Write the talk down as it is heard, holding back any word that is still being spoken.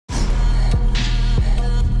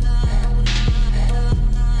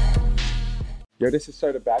Yo, this is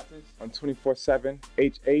Sir the Baptist on 24/7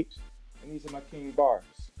 HH, and these are my king bars.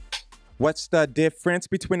 What's the difference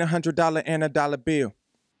between $100 and a dollar bill?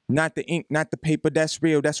 Not the ink, not the paper, that's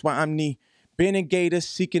real. That's why I'm knee. Ben and Gator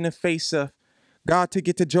seeking the face of God to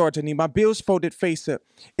get to Georgia. Need my bills folded face up.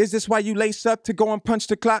 Is this why you lace up to go and punch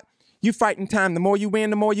the clock? You fighting time. The more you win,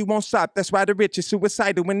 the more you won't stop. That's why the rich is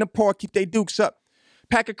suicidal when the poor keep their dukes up.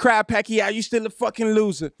 Pack a crowd, pack you out, you still a fucking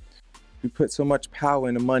loser. We put so much power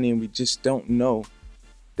into money and we just don't know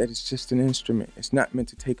that it's just an instrument. It's not meant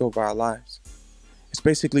to take over our lives. It's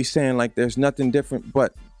basically saying like there's nothing different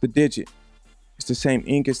but the digit. It's the same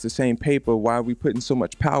ink, it's the same paper. Why are we putting so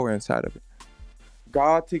much power inside of it?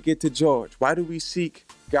 God to get to George. Why do we seek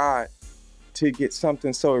God to get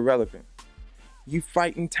something so irrelevant? You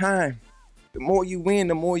fighting time. The more you win,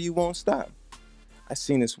 the more you won't stop. I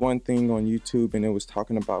seen this one thing on YouTube and it was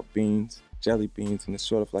talking about beans. Jelly beans, and it's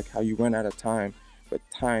sort of like how you run out of time, but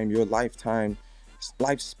time, your lifespan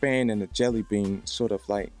in a jelly bean, sort of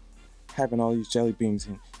like having all these jelly beans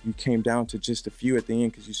and you came down to just a few at the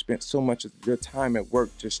end because you spent so much of your time at work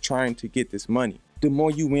just trying to get this money. The more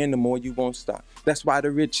you win, the more you won't stop. That's why the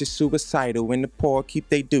rich is suicidal and the poor keep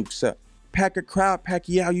their dukes up. Pack a crowd,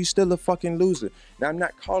 Pacquiao, you still a fucking loser. Now I'm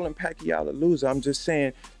not calling Pacquiao a loser, I'm just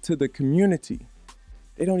saying to the community,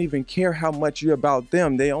 they don't even care how much you're about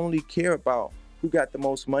them. They only care about who got the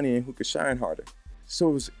most money and who could shine harder.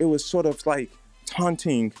 So it was sort of like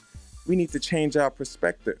taunting. We need to change our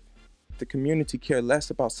perspective. The community care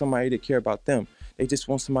less about somebody that care about them. They just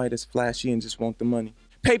want somebody that's flashy and just want the money.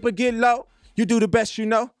 Paper get low, you do the best you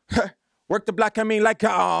know. Work the block, I mean like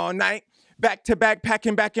all night. Back to back,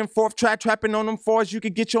 packing back and forth, trapping on them fours. You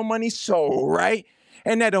could get your money so right.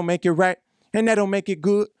 And that don't make it right, and that don't make it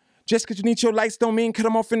good. Just because you need your lights don't mean cut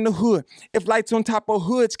them off in the hood. If lights on top of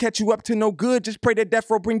hoods catch you up to no good, just pray that death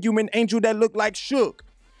row bring you an angel that look like Shook.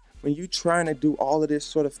 When you trying to do all of this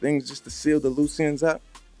sort of things just to seal the loose ends up,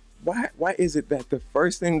 why is it that the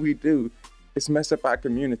first thing we do is mess up our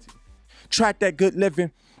community? Track that good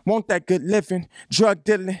living, want that good living, drug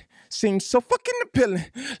dealing. Seems so fucking appealing.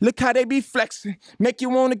 Look how they be flexing. Make you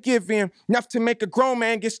want to give in. Enough to make a grown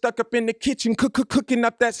man get stuck up in the kitchen cooking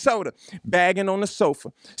up that soda. Bagging on the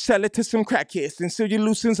sofa. Sell it to some crackheads until you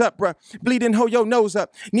loosens up, bruh. Bleeding, hold your nose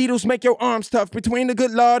up. Needles make your arms tough. Between the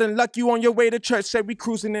good Lord and luck, you on your way to church. Say we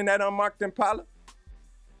cruising in that unmarked Impala.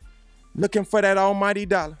 Looking for that almighty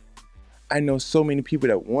dollar. I know so many people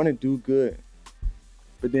that want to do good,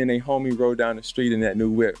 but then they homie roll down the street in that new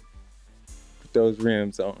whip. Those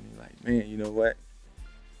rims on. You're like, man, you know what?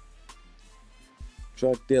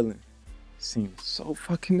 Drug dealing seems so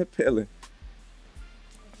fucking appealing.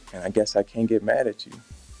 And I guess I can't get mad at you.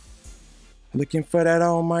 Looking for that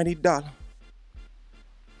almighty dollar.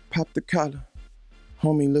 Pop the collar.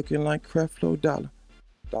 Homie looking like Creflo dollar.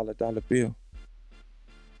 Dollar bill.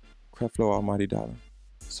 Creflo almighty dollar.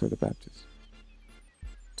 Sir the Baptist.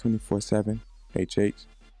 24/7 HH.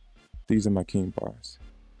 These are my king bars.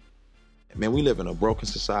 Man, we live in a broken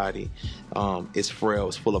society. It's frail,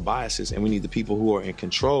 it's full of biases, and we need the people who are in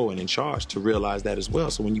control and in charge to realize that as well.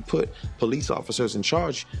 So when you put police officers in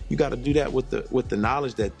charge, you got to do that with the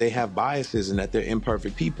knowledge that they have biases and that they're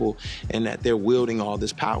imperfect people and that they're wielding all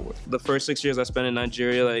this power. The first 6 years I spent in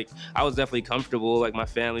Nigeria, like, I was definitely comfortable. Like, my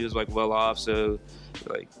family was like well off, so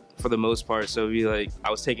like for the most part, so I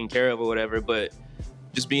was taken care of or whatever. But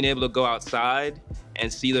just being able to go outside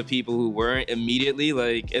and see the people who weren't immediately,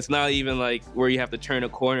 like, it's not even like where you have to turn a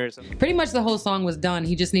corner or something. Pretty much the whole song was done.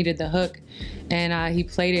 He just needed the hook, and he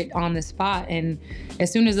played it on the spot. And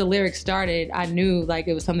as soon as the lyrics started, I knew like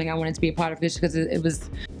it was something I wanted to be a part of, just because it was,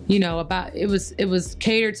 you know, it was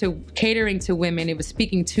catering to women. It was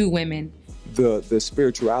speaking to women. The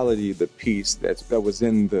spirituality, the peace that was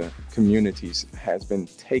in the communities has been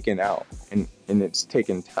taken out, and it's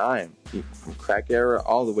taken time from crack era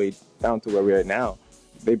all the way down to where we're at now.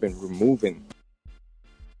 They've been removing